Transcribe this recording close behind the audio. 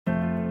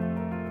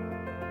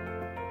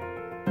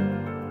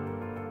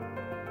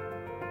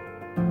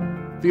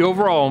The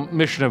overall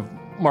mission of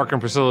Mark and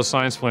Priscilla's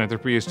science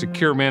philanthropy is to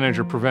cure, manage,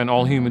 or prevent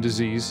all human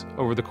disease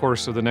over the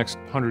course of the next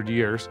 100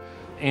 years.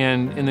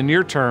 And in the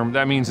near term,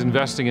 that means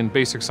investing in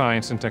basic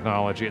science and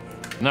technology.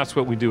 And that's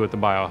what we do at the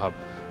Biohub.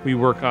 We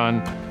work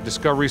on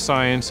discovery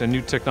science and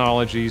new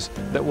technologies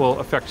that will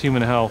affect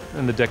human health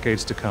in the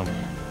decades to come.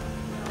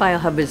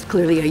 Biohub is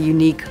clearly a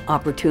unique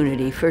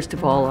opportunity. First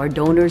of all, our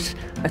donors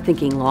are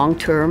thinking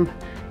long-term,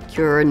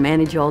 cure and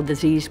manage all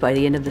disease by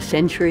the end of the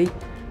century.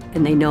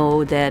 And they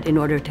know that in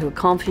order to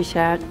accomplish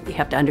that, we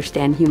have to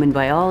understand human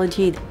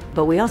biology,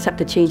 but we also have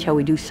to change how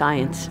we do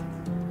science.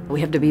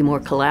 We have to be more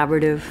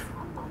collaborative,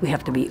 we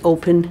have to be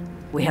open,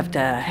 we have to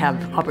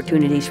have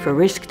opportunities for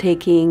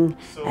risk-taking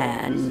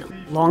and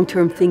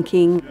long-term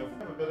thinking.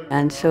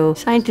 And so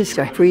scientists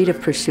are free to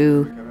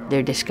pursue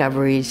their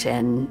discoveries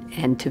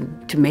and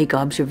to make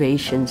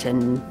observations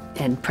and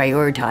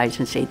prioritize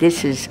and say,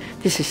 this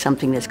is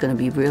something that's going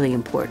to be really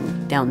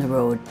important down the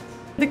road.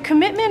 The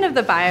commitment of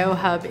the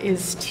Biohub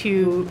is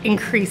to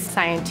increase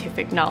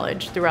scientific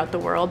knowledge throughout the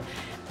world.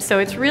 So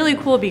it's really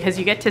cool because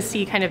you get to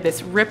see kind of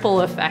this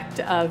ripple effect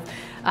of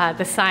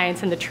the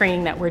science and the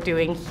training that we're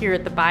doing here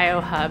at the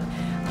Biohub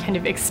kind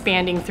of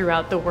expanding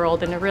throughout the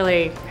world in a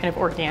really kind of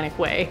organic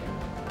way.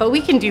 But we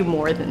can do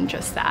more than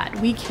just that.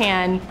 We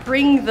can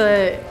bring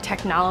the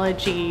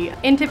technology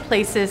into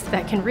places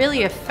that can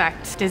really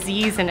affect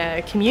disease in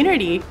a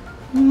community.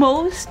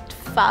 Most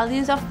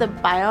values of the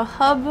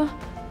Biohub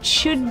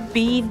should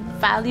be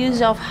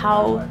values of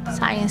how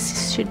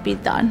science should be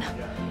done.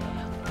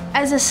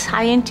 As a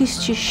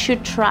scientist, you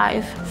should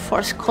strive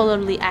for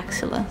scholarly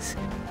excellence.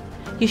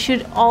 You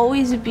should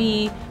always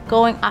be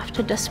going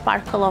after the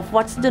sparkle of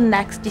what's the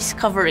next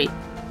discovery.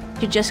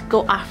 You just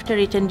go after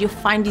it and you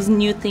find this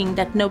new thing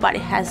that nobody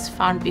has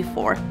found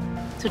before.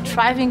 So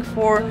striving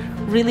for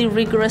really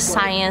rigorous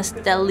science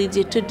that leads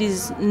you to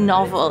these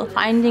novel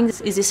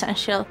findings is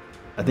essential.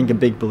 I think a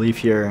big belief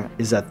here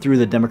is that through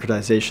the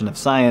democratization of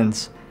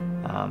science,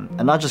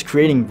 and not just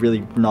creating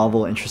really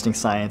novel, interesting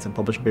science and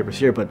publishing papers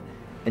here, but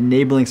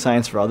enabling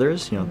science for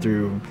others,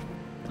 through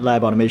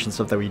lab automation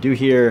stuff that we do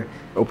here,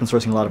 open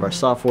sourcing a lot of our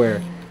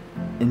software.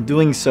 In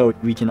doing so,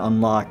 we can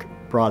unlock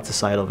broad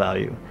societal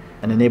value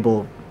and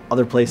enable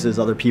other places,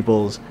 other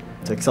peoples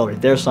to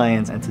accelerate their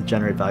science and to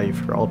generate value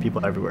for all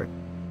people everywhere.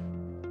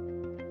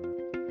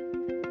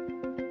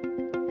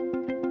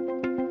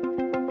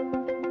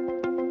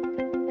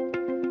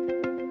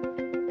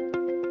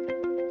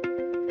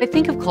 I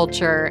think of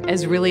culture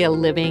as really a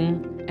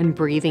living and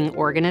breathing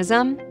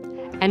organism.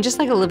 And just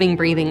like a living,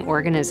 breathing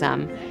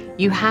organism,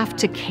 you have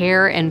to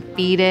care and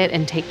feed it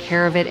and take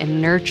care of it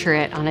and nurture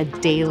it on a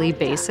daily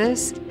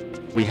basis.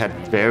 We had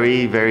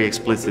very, very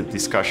explicit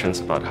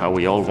discussions about how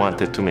we all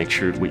wanted to make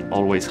sure we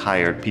always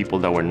hired people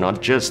that were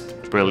not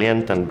just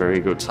brilliant and very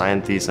good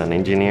scientists and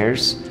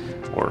engineers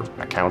or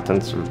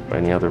accountants or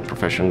any other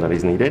profession that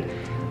is needed,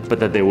 but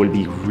that they will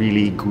be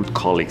really good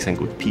colleagues and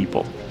good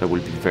people that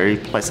will be very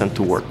pleasant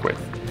to work with,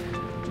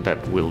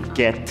 that will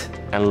get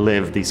and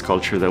live this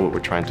culture that we were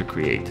trying to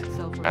create.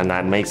 And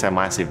that makes a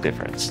massive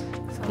difference.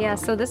 Yeah,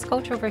 so this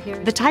culture over here.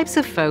 The types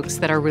of folks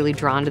that are really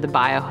drawn to the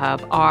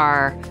Biohub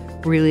are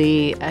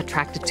really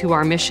attracted to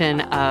our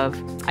mission of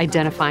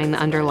identifying the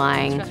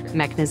underlying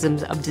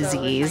mechanisms of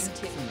disease.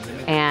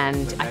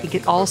 And I think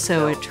it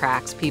also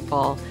attracts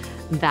people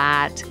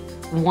that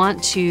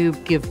want to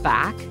give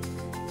back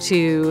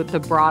to the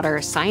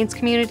broader science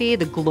community,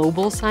 the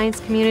global science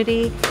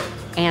community,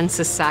 and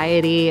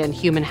society and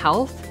human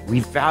health.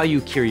 We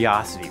value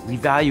curiosity, we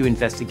value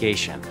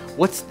investigation.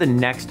 What's the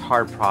next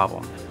hard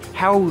problem?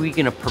 How are we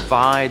going to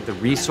provide the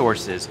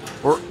resources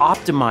or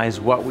optimize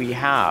what we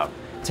have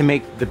to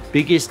make the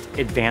biggest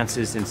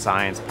advances in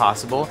science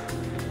possible?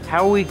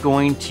 How are we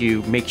going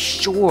to make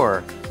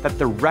sure that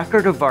the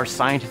record of our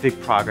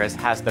scientific progress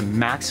has the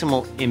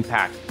maximal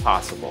impact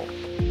possible?